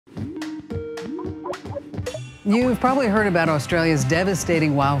You've probably heard about Australia's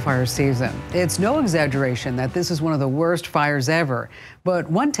devastating wildfire season. It's no exaggeration that this is one of the worst fires ever. But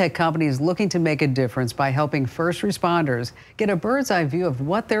one tech company is looking to make a difference by helping first responders get a bird's eye view of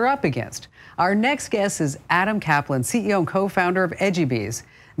what they're up against. Our next guest is Adam Kaplan, CEO and co-founder of Edgybees.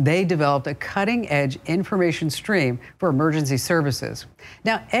 They developed a cutting-edge information stream for emergency services.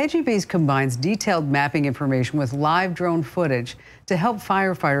 Now, Edgybees combines detailed mapping information with live drone footage to help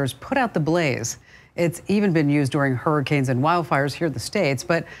firefighters put out the blaze. It's even been used during hurricanes and wildfires here in the States,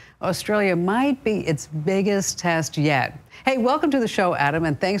 but Australia might be its biggest test yet. Hey, welcome to the show, Adam,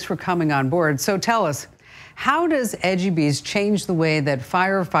 and thanks for coming on board. So tell us, how does Edgybees change the way that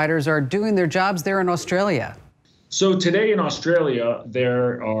firefighters are doing their jobs there in Australia? So today in Australia,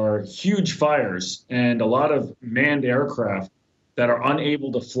 there are huge fires and a lot of manned aircraft that are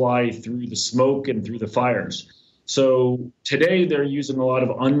unable to fly through the smoke and through the fires. So today they're using a lot of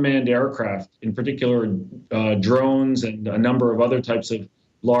unmanned aircraft, in particular drones and a number of other types of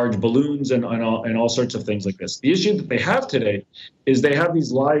large balloons and all sorts of things like this. The issue that they have today is they have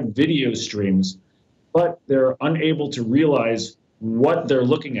these live video streams, but they're unable to realize what they're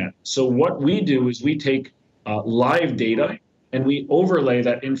looking at. So what we do is we take live data and we overlay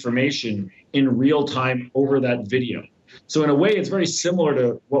that information in real time over that video. So in a way, it's very similar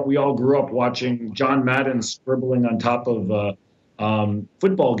to what we all grew up watching John Madden scribbling on top of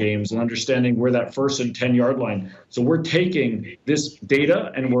football games and understanding where that first and 10-yard line. So we're taking this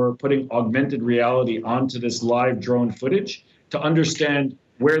data and we're putting augmented reality onto this live drone footage to understand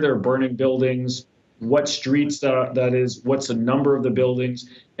where they're burning buildings, what streets that is, what's the number of the buildings.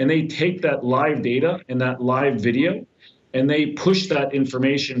 And they take that live data and that live video and they push that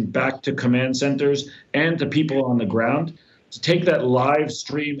information back to command centers and to people on the ground to take that live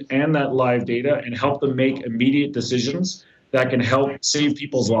stream and that live data and help them make immediate decisions that can help save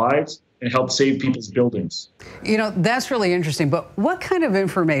people's lives and help save people's buildings. You know, that's really interesting, but what kind of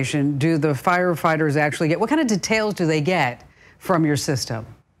information do the firefighters actually get? What kind of details do they get from your system?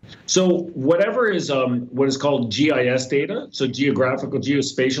 So whatever is what is called GIS data, so geographical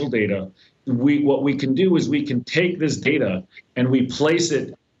geospatial data, what we can do is we can take this data and we place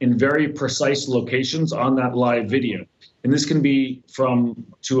it in very precise locations on that live video. And this can be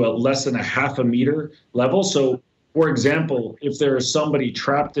to a less than a half a meter level. So for example, if there is somebody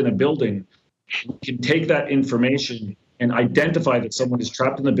trapped in a building, we can take that information and identify that someone is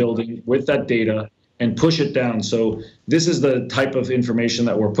trapped in the building with that data and push it down. So this is the type of information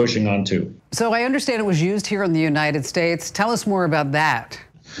that we're pushing onto. So I understand it was used here in the United States. Tell us more about that.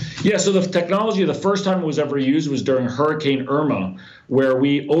 Yeah, so the technology, the first time it was ever used was during Hurricane Irma, where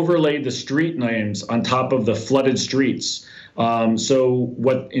we overlaid the street names on top of the flooded streets.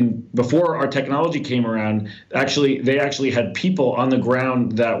 Before our technology came around, they actually had people on the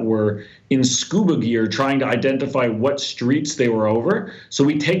ground that were in scuba gear trying to identify what streets they were over. So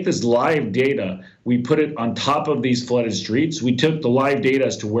we take this live data, we put it on top of these flooded streets. We took the live data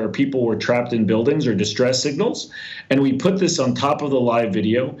as to where people were trapped in buildings or distress signals, and we put this on top of the live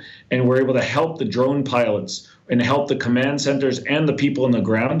video, and we're able to help the drone pilots and help the command centers and the people on the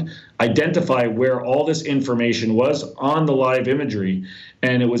ground identify where all this information was on the live imagery.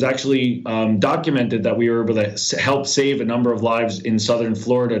 And it was actually documented that we were able to help save a number of lives in southern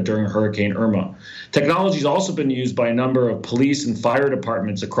Florida during Hurricane Irma. Technology has also been used by a number of police and fire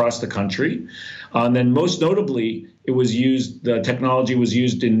departments across the country. And then most notably, the technology was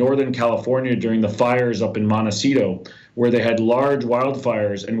used in Northern California during the fires up in Montecito, where they had large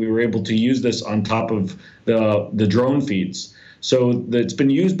wildfires, and we were able to use this on top of the drone feeds. So it's been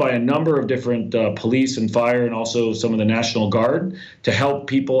used by a number of different police and fire and also some of the National Guard to help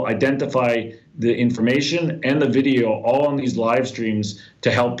people identify the information and the video all on these live streams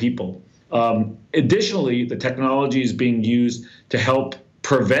to help people. Additionally, the technology is being used to help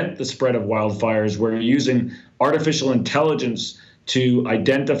prevent the spread of wildfires. We're using artificial intelligence to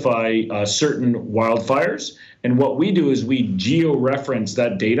identify certain wildfires. And what we do is we geo-reference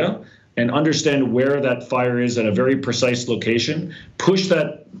that data and understand where that fire is at a very precise location, push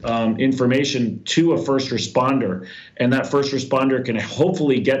that information to a first responder, and that first responder can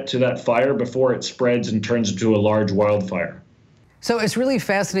hopefully get to that fire before it spreads and turns into a large wildfire. So it's really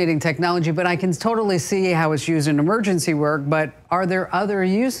fascinating technology, but I can totally see how it's used in emergency work. But are there other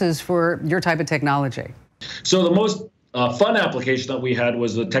uses for your type of technology? So the most fun application that we had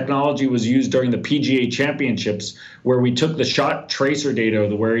was the technology was used during the PGA Championships, where we took the shot tracer data,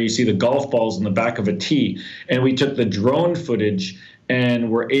 where you see the golf balls in the back of a tee, and we took the drone footage and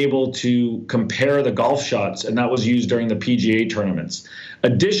were able to compare the golf shots, and that was used during the PGA tournaments.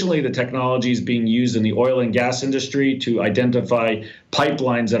 Additionally, the technology is being used in the oil and gas industry to identify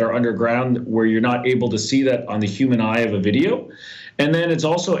pipelines that are underground where you're not able to see that on the human eye of a video. And then it's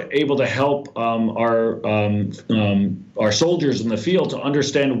also able to help our soldiers in the field to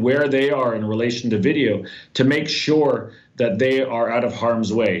understand where they are in relation to video to make sure that they are out of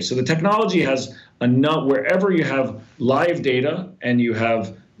harm's way. So the technology has enough, wherever you have live data and you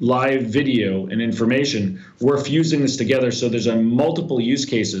have live video and information, we're fusing this together. So there's multiple use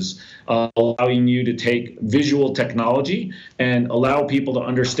cases allowing you to take visual technology and allow people to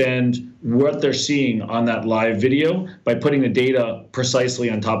understand what they're seeing on that live video by putting the data precisely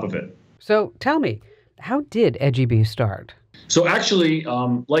on top of it. So tell me, how did Edgybees start? So actually,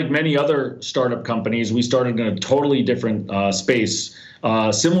 like many other startup companies, we started in a totally different space.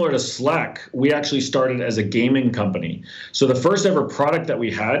 Similar to Slack, we actually started as a gaming company. So the first ever product that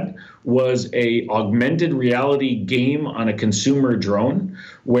we had was a augmented reality game on a consumer drone,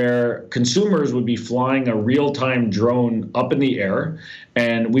 where consumers would be flying a real-time drone up in the air,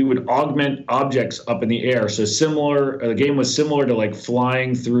 and we would augment objects up in the air. So the game was similar to like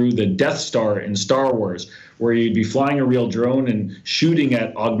flying through the Death Star in Star Wars, where you'd be flying a real drone and shooting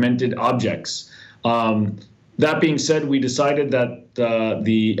at augmented objects. That being said, we decided that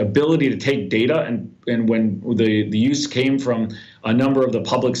the ability to take data, and when the use came from a number of the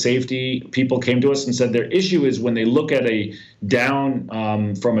public safety people came to us and said their issue is when they look at a down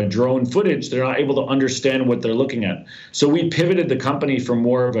from a drone footage, they're not able to understand what they're looking at. So we pivoted the company from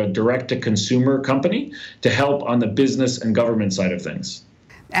more of a direct-to-consumer company to help on the business and government side of things.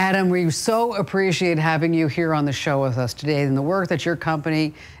 Adam, we so appreciate having you here on the show with us today. And the work that your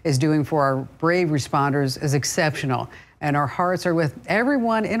company is doing for our brave responders is exceptional. And our hearts are with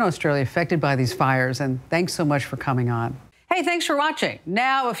everyone in Australia affected by these fires. And thanks so much for coming on. Hey, thanks for watching.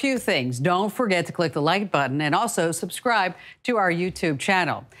 Now, a few things. Don't forget to click the like button and also subscribe to our YouTube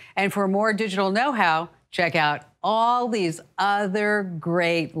channel. And for more digital know-how, check out all these other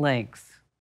great links.